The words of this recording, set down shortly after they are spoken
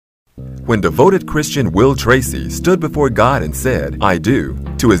When devoted Christian Will Tracy stood before God and said, "I do,"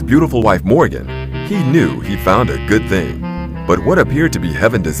 to his beautiful wife Morgan, he knew he found a good thing. But what appeared to be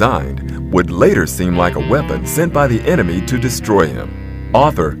heaven-designed would later seem like a weapon sent by the enemy to destroy him.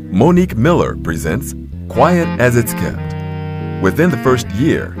 Author Monique Miller presents Quiet as It's Kept. Within the first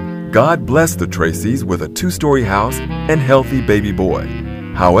year, God blessed the Tracys with a 2-story house and healthy baby boy.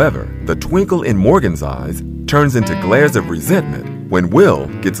 However, the twinkle in Morgan's eyes turns into glares of resentment when Will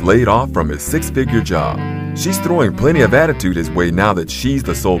gets laid off from his 6-figure job. She's throwing plenty of attitude his way now that she's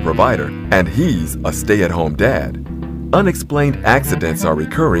the sole provider and he's a stay-at-home dad. Unexplained accidents are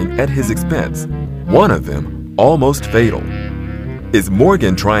recurring at his expense, one of them almost fatal. Is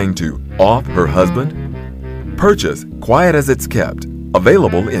Morgan trying to off her husband? Purchase Quiet as It's Kept,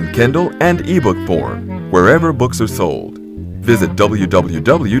 available in Kindle and ebook form, wherever books are sold. Visit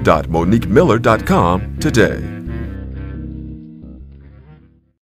www.moniquemiller.com today.